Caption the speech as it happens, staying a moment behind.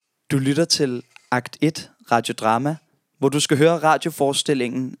Du lytter til Akt 1 radiodrama, hvor du skal høre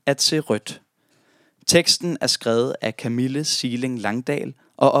radioforestillingen At se rødt. Teksten er skrevet af Camille Sieling Langdal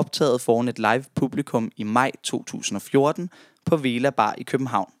og optaget foran et live publikum i maj 2014 på Vela Bar i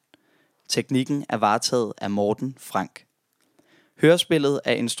København. Teknikken er varetaget af Morten Frank. Hørespillet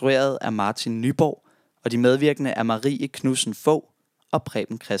er instrueret af Martin Nyborg, og de medvirkende er Marie Knudsen Fogh og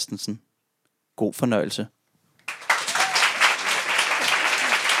Preben Christensen. God fornøjelse.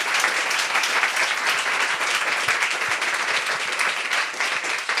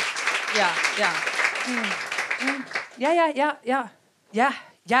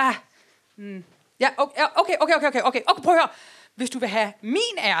 Okay, prøv at høre. Hvis du vil have min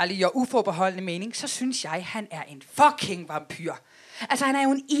ærlige og uforbeholdende mening, så synes jeg, han er en fucking vampyr. Altså, han er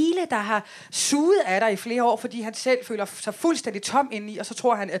jo en ile, der har suget af dig i flere år, fordi han selv føler sig fuldstændig tom indeni, og så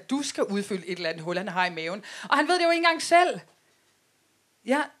tror han, at du skal udfylde et eller andet hul, han har i maven. Og han ved det jo ikke engang selv.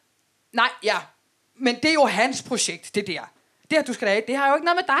 Men det er jo hans projekt, det der. Det, du skal have, det har jo ikke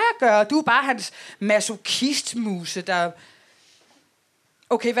noget med dig at gøre. Du er bare hans masochistmuse, der...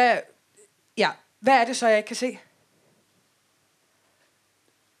 Okay, hvad er det så, jeg ikke kan se?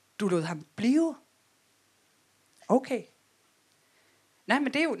 Du lod ham blive? Okay. Nej,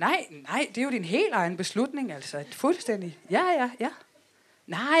 men det er jo... Nej, det er jo din helt egen beslutning, altså. Fuldstændig. Ja.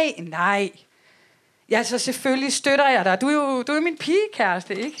 Nej. Ja, så selvfølgelig støtter jeg dig. Du er jo min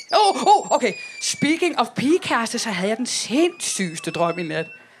pigekæreste, ikke? Okay. Speaking of pigekæreste, så havde jeg den sindssygeste drøm i nat.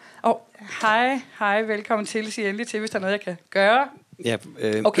 Hej, velkommen til. Sig endelig til, hvis der er noget, jeg kan gøre. Ja,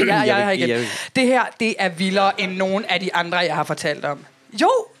 okay, jeg er her igen. Det her, det er vildere end nogen af de andre, jeg har fortalt om.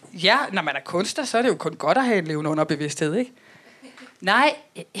 Når man er kunstner, så er det jo kun godt at have en levende underbevidsthed, ikke? Nej,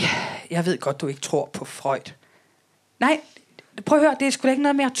 jeg ved godt, du ikke tror på Freud. Nej, prøv at høre, det er sgu da ikke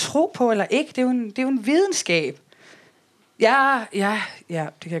noget med at tro på eller ikke. Det er jo en videnskab. Ja,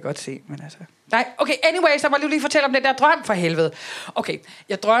 det kan jeg godt se, men altså... Nej, okay, anyway, så må jeg lige fortælle om den der drøm for helvede. Okay,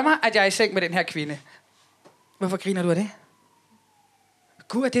 jeg drømmer, at jeg er i seng med den her kvinde. Hvorfor griner du af det?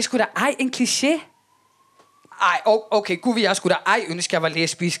 Gud, det er sgu da en kliché. Okay, gud, jeg skulle da ønske, jeg var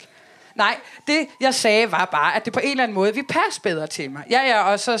lesbisk. Nej, det jeg sagde var bare, at det på en eller anden måde vil passe bedre til mig. Ja,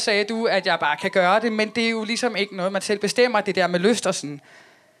 og så sagde du, at jeg bare kan gøre det, men det er jo ligesom ikke noget, man selv bestemmer, det der med lyst og sådan.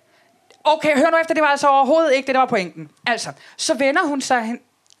 Okay, hør nu efter, det var altså overhovedet ikke det, der var pointen. Altså, så vender hun sig hen...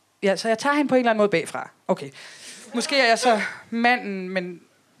 Ja, så jeg tager hende på en eller anden måde bagfra. Okay, måske er jeg så manden, men...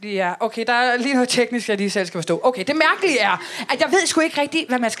 Ja, okay, der er lige noget teknisk, jeg lige selv skal forstå. Okay, det mærkelige er, at jeg ved sgu ikke rigtigt,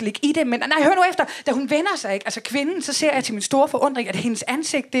 hvad man skal lægge i det, men nej, hør nu efter, da hun vender sig, ikke? Altså kvinden, så ser jeg til min store forundring, at hendes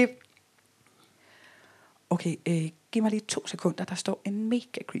ansigt, det... Okay, giv mig lige 2 sekunder, der står en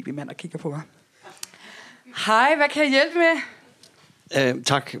mega creepy mand og kigger på mig. Hej, hvad kan jeg hjælpe med?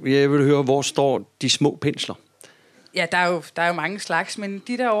 Tak, jeg vil høre, hvor står de små pensler? Ja, der er jo mange slags, men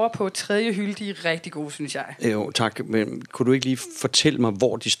de der over på 3. hylde, de er rigtig gode, synes jeg. Jo, tak, men kunne du ikke lige fortælle mig,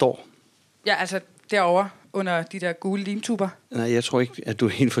 hvor de står? Ja, altså derovre under de der gule limtuber. Nej, jeg tror ikke, at du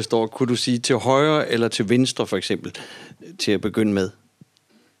helt forstår. Kunne du sige til højre eller til venstre, for eksempel, til at begynde med?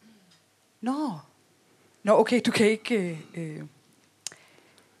 Nå, okay, du kan ikke...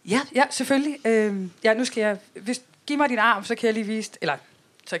 Ja, selvfølgelig. Nu skal jeg... Giv mig din arm, så kan jeg lige vise... Eller...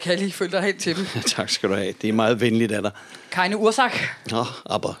 Så kan jeg lige følge dig hen til dem. Tak skal du have. Det er meget venligt af dig. Keine Ursache.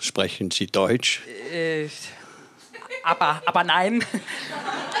 Aber sprechen Sie Deutsch? Aber nein.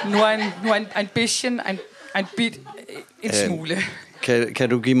 Nur ein bisschen, ein bit, en smule. Kan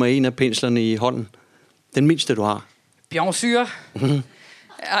du give mig en af penslerne i hånden? Den mindste, du har. Bien sûr.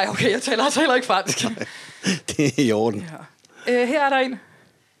 Ej, okay, jeg taler altså heller ikke fransk. Det er i orden. Ja. Her er der en.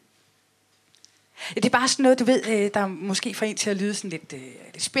 Det er bare sådan noget, du ved, der måske får en til at lyde sådan lidt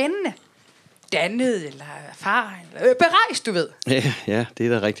spændende. Dannet, eller erfaren, eller berejst, du ved. Ja, det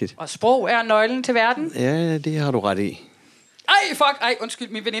er da rigtigt. Og sprog er nøglen til verden. Ja, det har du ret i. Undskyld,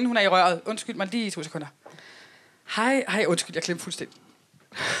 min veninde, hun er i røret. Undskyld mig lige 2 sekunder. Hej, undskyld, jeg glemte fuldstændig.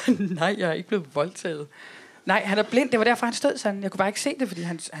 Nej, jeg er ikke blevet voldtaget. Nej, han er blind, det var derfor, han stod sådan. Jeg kunne bare ikke se det, fordi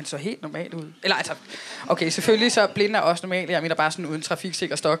han så helt normal ud. Eller altså, okay, selvfølgelig så blinde er også normale. Jeg mener bare sådan uden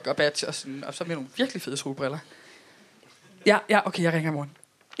trafiksikker stok og badge og sådan. Og så med nogle virkelig fede solbriller. Ja, okay, jeg ringer i morgen.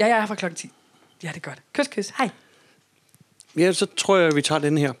 Ja, jeg er her fra 10:00. Ja, det er godt. Kys. Hej. Ja, så tror jeg, vi tager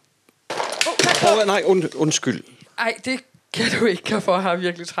den her. Nej, undskyld. Ej, det kan du ikke, for at have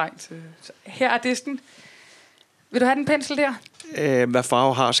virkelig trængt. Så her er disken. Vil du have den pensel der? Hvad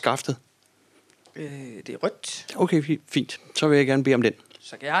farve har skaftet? Det er rødt. Okay, fint. Så vil jeg gerne bede om den.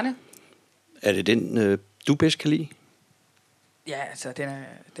 Så gerne. Er det den, du bedst kan lide? Ja, altså,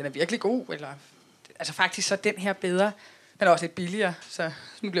 den er virkelig god. Eller, altså faktisk så er den her bedre. Den er også lidt billigere, så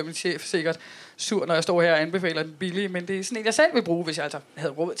nu bliver min chef sikkert sur, når jeg står her og anbefaler den billige, men det er sådan en, jeg selv vil bruge, hvis jeg altså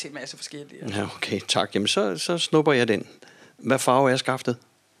havde råd til en masse forskellige. Ja, okay, tak. Jamen, så snupper jeg den. Hvad farve er skaftet?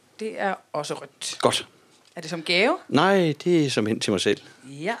 Det er også rødt. Godt. Er det som gave? Nej, det er som hen til mig selv.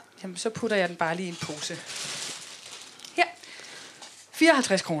 Ja, jamen, så putter jeg den bare lige i en pose. Her.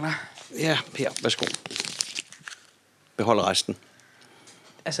 54 kroner. Ja, her, værsgo. Behold resten.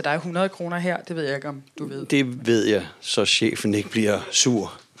 Altså, der er 100 kroner her, det ved jeg ikke, om du ved. Det ved jeg, så chefen ikke bliver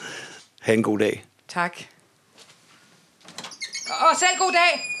sur. Ha' en god dag. Tak. Og selv god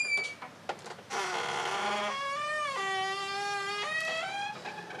dag!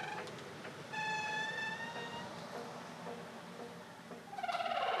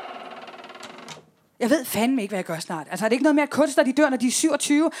 Jeg ved fandme ikke, hvad jeg gør snart. Altså, er det ikke noget med, at kunstnere de dør, når de er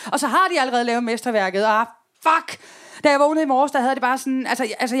 27, og så har de allerede lavet mesterværket, og fuck! Da jeg vågnede i morges, der havde det bare sådan...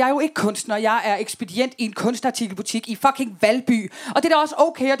 Altså, jeg er jo ikke kunstner, jeg er ekspedient i en kunstartikelbutik i fucking Valby. Og det er da også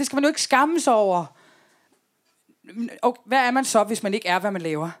okay, og det skal man jo ikke skamme sig over. Og hvad er man så, hvis man ikke er, hvad man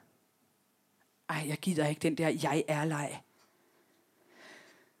laver? Ej, jeg gider ikke den der jeg-er-leg.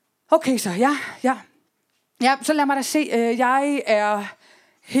 Okay, så ja, så lad mig da se. Jeg er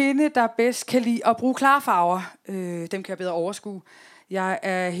hende, der bedst kan lide at bruge klare farver. Dem kan jeg bedre overskue. Jeg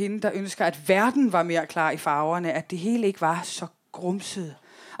er hende, der ønsker, at verden var mere klar i farverne, at det hele ikke var så grumset.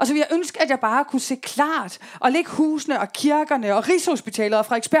 Og så vil jeg ønske, at jeg bare kunne se klart, og lægge husene og kirkerne og Rigshospitalet og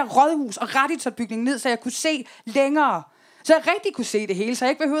Frederiksberg Rådhus og Raditotbygningen ned, så jeg kunne se længere. Så jeg rigtig kunne se det hele, så jeg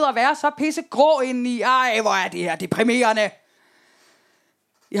ikke behøvede at være så pisse grå indeni. Ej, hvor er det her deprimerende.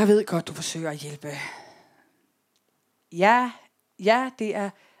 Jeg ved godt, du forsøger at hjælpe. Ja, det er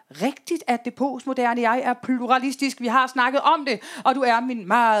rigtigt, at det postmoderne jeg er pluralistisk. Vi har snakket om det, og du er min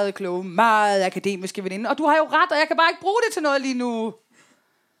meget kloge, meget akademiske veninde. Og du har jo ret, og jeg kan bare ikke bruge det til noget lige nu.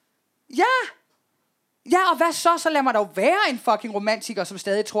 Ja, og hvad så? Så lad mig dog være en fucking romantiker, som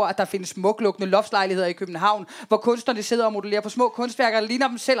stadig tror, at der findes smuklugtende loftslejligheder i København, hvor kunstnerne sidder og modellerer på små kunstværker, der ligner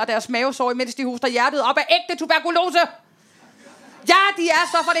dem selv og deres mavesår, imens de hoster hjertet op af ægte tuberkulose. Ja, de er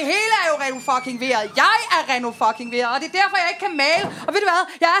så, for det hele er jo reno-fucking-været. Jeg er reno-fucking-været, og det er derfor, jeg ikke kan male. Og ved du hvad?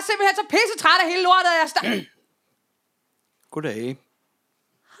 Jeg er simpelthen så pissetræt af hele lortet, at jeg Goddag.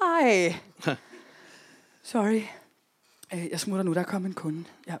 Hej. Sorry. Jeg smutter nu, der er kommet en kunde.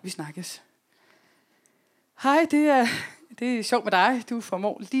 Ja, vi snakkes. Hej, det er sjovt med dig. Du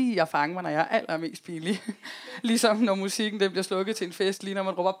formår lige at fange mig, når jeg er allermest pinlig. Ligesom når musikken den bliver slukket til en fest, lige når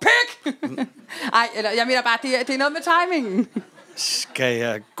man råber PIK! Ej, eller jeg mener bare, det er noget med timingen. Skal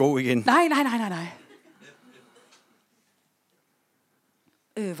jeg gå igen? Nej.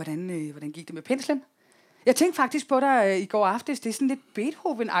 Hvordan gik det med penslen? Jeg tænkte faktisk på dig i går aftes. Det er sådan lidt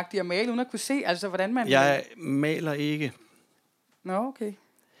Beethoven-agtigt at male, uden at kunne se, altså hvordan man... Jeg maler ikke. Nå, okay.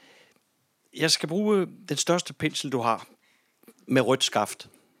 Jeg skal bruge den største pensel, du har, med rødt skaft.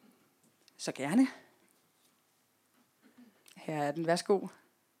 Så gerne. Her er den. Værsgo.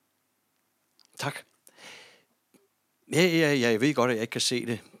 Tak. Jeg ved godt, at jeg ikke kan se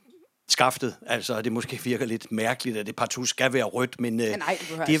det. Skaftet, altså, det måske virker lidt mærkeligt, at det partout skal være rødt, men... Nej, det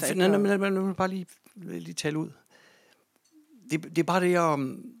behøver altså ikke. Nej, bare lige tale ud. Det er bare det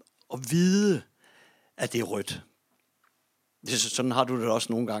at vide, at det er rødt. Sådan har du det også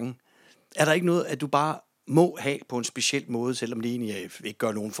nogle gange. Er der ikke noget, at du bare må have på en speciel måde, selvom det egentlig ikke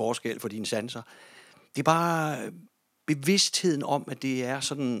gør nogen forskel for dine sanser? Det er bare bevidstheden om, at det er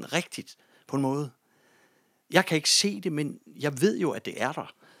sådan rigtigt på en måde. Jeg kan ikke se det, men jeg ved jo, at det er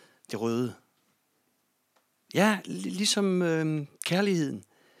der, det røde. Ja, ligesom kærligheden.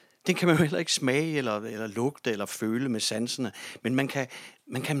 Den kan man jo heller ikke smage, eller lugte, eller føle med sanserne. Men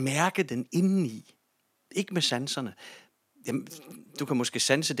man kan mærke den indeni. Ikke med sanserne. Jamen, du kan måske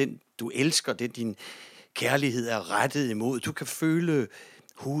sanse den, du elsker, det din kærlighed er rettet imod. Du kan føle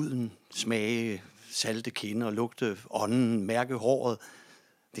huden, smage, salte kinder, lugte ånden, mærke håret.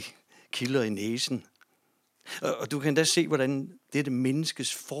 Det kilder i næsen. Og du kan da se, hvordan dette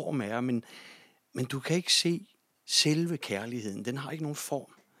menneskes form er, men du kan ikke se selve kærligheden. Den har ikke nogen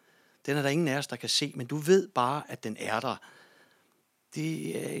form. Den er der ingen af os, der kan se, men du ved bare, at den er der.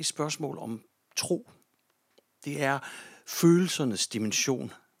 Det er et spørgsmål om tro. Det er følelsernes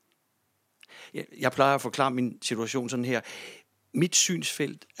dimension. Jeg plejer at forklare min situation sådan her. Mit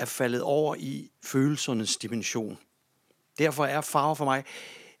synsfelt er faldet over i følelsernes dimension. Derfor er farve for mig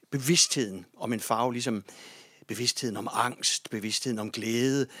bevidstheden om en farve, ligesom bevidstheden om angst, bevidstheden om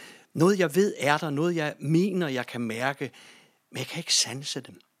glæde. Noget jeg ved er der, noget jeg mener jeg kan mærke, men jeg kan ikke sanse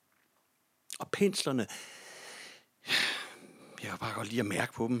dem. Og penslerne, jeg kan bare godt lide at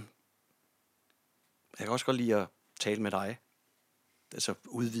mærke på dem. Jeg kan også godt lide at tale med dig. Altså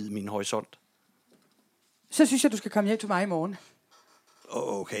udvide min horisont. så synes jeg, du skal komme hjem til mig i morgen.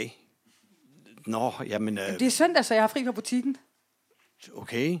 Okay. Nå, jamen... Det er søndag, så jeg har fri fra butikken.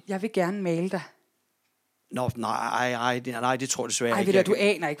 Okay. Jeg vil gerne male dig. Nå, nej, det tror jeg desværre Ej, ikke. ved du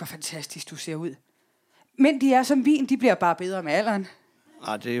aner ikke, hvor fantastisk du ser ud. Men de er som vin, de bliver bare bedre med alderen.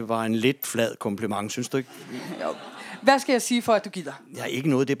 Nej, det var en lidt flad kompliment, synes du ikke? Jo. Hvad skal jeg sige for, at du gider? Ja, ikke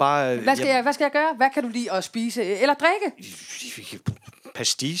noget, det er bare... Hvad skal jeg gøre? Hvad kan du lide at spise eller drikke?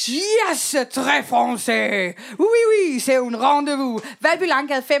 Pastis? Yes, très français. Oui, c'est un rendezvous. Valby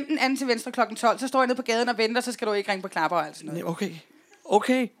Langgade 15, anden til venstre kl. 12. Så står jeg nede på gaden og venter, så skal du ikke ringe på knapper og alt sådan noget.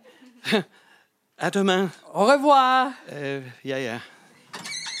 Okay. À demain. Au revoir. Ja.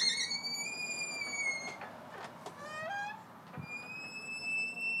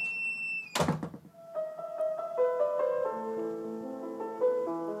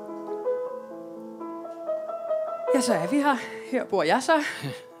 Ja, så er vi her. Her bor jeg så.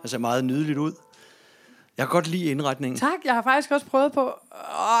 Det ser meget nydeligt ud. Jeg kan godt lide indretningen. Tak, jeg har faktisk også prøvet på...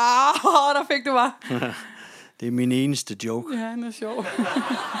 der fik du mig. Det er min eneste joke. Ja, det er sjovt.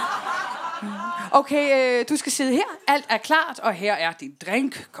 Okay, du skal sidde her. Alt er klart, og her er din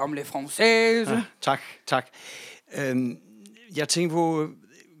drink. Comme les françaises. Ja, tak. Jeg tænkte på,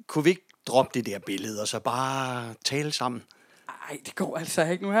 kunne vi ikke droppe det der billede, og så bare tale sammen? Nej, det går altså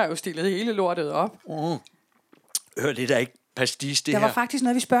ikke. Nu har jeg jo stillet hele lortet op. Hør, det er da ikke pastis, det Der her. var faktisk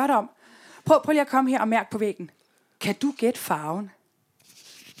noget, vi spørgte om. Prøv lige at komme her og mærke på væggen. Kan du gætte farven?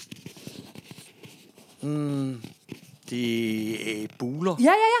 Det er buler.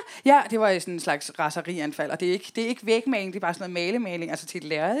 Ja, det var sådan en slags raserianfald, og det er ikke vægmaling, det er bare sådan noget malemaling, altså til et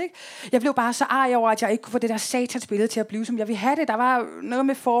lærred, ikke? Jeg blev bare så arg over, at jeg ikke kunne få det der satans billede til at blive, som jeg ville have det. Der var noget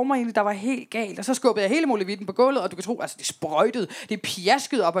med former egentlig, der var helt galt, og så skubbede jeg hele molevitten på gulvet, og du kan tro, altså det sprøjtede, det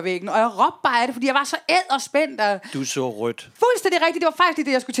pjaskede op ad væggen, og jeg råbte bare af det, fordi jeg var så spændt. Du så rødt. Fuldstændig rigtigt, det var faktisk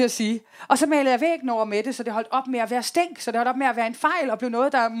det, jeg skulle til at sige. Og så malede jeg væggen over med det, så det holdt op med at være stænk, så det holdt op med at være en fejl, og blev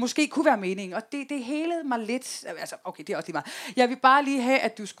noget, der måske kunne være meningen. Og det helede mig lidt, altså okay, det er også lige meget. Jeg vil bare lige have,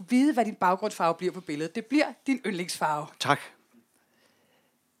 at du skulle vide, hvad din baggrundsfarve bliver på billedet. Det bliver din yndlingsfarve. Tak.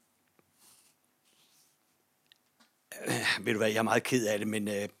 Ved du hvad, jeg er meget ked af det,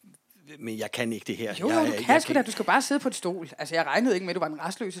 men jeg kan ikke det her. Jo, du kan sgu da. Du skal bare sidde på et stol. Altså, jeg regnede ikke med, at du var en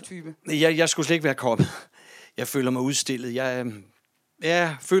rastløse type. Jeg skulle slet ikke være kommet. Jeg føler mig udstillet.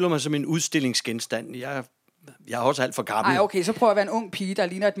 Jeg føler mig som en udstillingsgenstand. Jeg er også alt for gammel. Ej, okay, så prøv at være en ung pige, der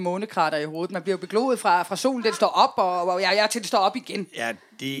ligner et månekrater i hovedet. Man bliver jo begloet fra solen, den står op, og jeg til den står op igen. Ja,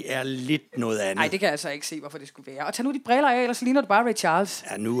 det er lidt noget andet. Nej, det kan jeg altså ikke se, hvorfor det skulle være. Og tag nu de briller af, ellers ligner du bare Ray Charles.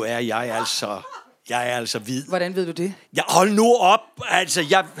 Ja, nu er jeg altså hvid. Hvordan ved du det? Ja, hold nu op.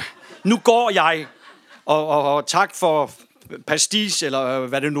 Altså, nu går jeg. Og tak for pastis, eller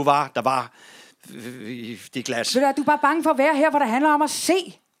hvad det nu var, der var i det glas. Ved du er bare bange for at være her, hvor der handler om at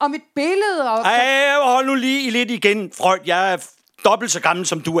se. Om et billede. Og Hold nu lige lidt igen, Freud. Jeg er dobbelt så gammel,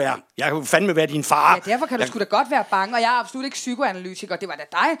 som du er. Jeg kan jo fandme være din far. Ja, derfor kan du sgu da godt være bange, og jeg er absolut ikke psykoanalytiker. Det var da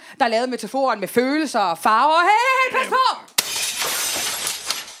dig, der lavede metaforen med følelser og farver. Hey, pas på!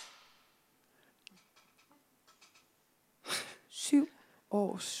 7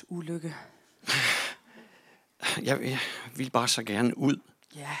 års ulykke. Jeg vil bare så gerne ud.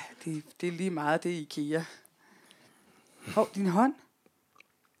 Ja, det er lige meget, det er IKEA. Hov, din hånd.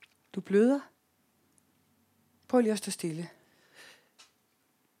 Du bløder. Prøv lige at stå stille.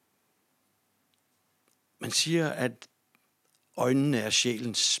 Man siger, at øjnene er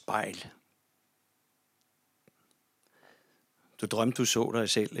sjælens spejl. Du drømte, du så dig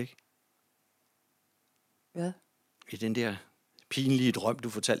selv, ikke? Hvad? I den der pinlige drøm, du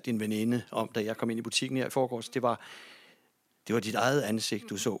fortalte din veninde om, da jeg kom ind i butikken her i forgårs. Det var dit eget ansigt,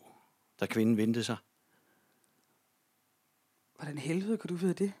 du så, da kvinden vendte sig. Hvordan helvede kunne du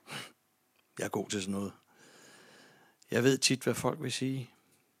vide det? Jeg er god til sådan noget. Jeg ved tit, hvad folk vil sige.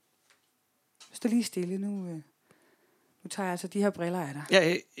 Stå lige stille nu. Nu tager jeg altså de her briller af dig.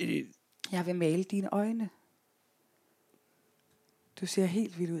 Ja, Jeg vil male dine øjne. Du ser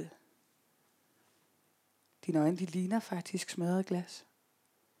helt vild ud. Dine øjne, de ligner faktisk smadret glas.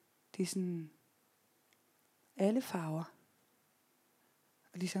 De er sådan alle farver.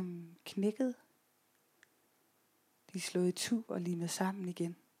 Og ligesom knækket. De er slået i tu og limet sammen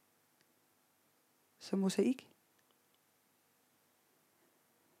igen. Som mosaik.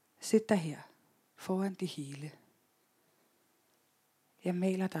 Sæt dig her foran det hele. Jeg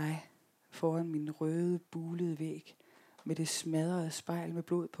maler dig foran min røde, bulede væg med det smadrede spejl med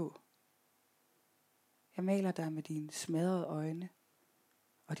blod på. Jeg maler dig med dine smadrede øjne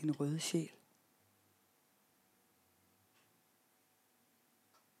og din røde sjæl.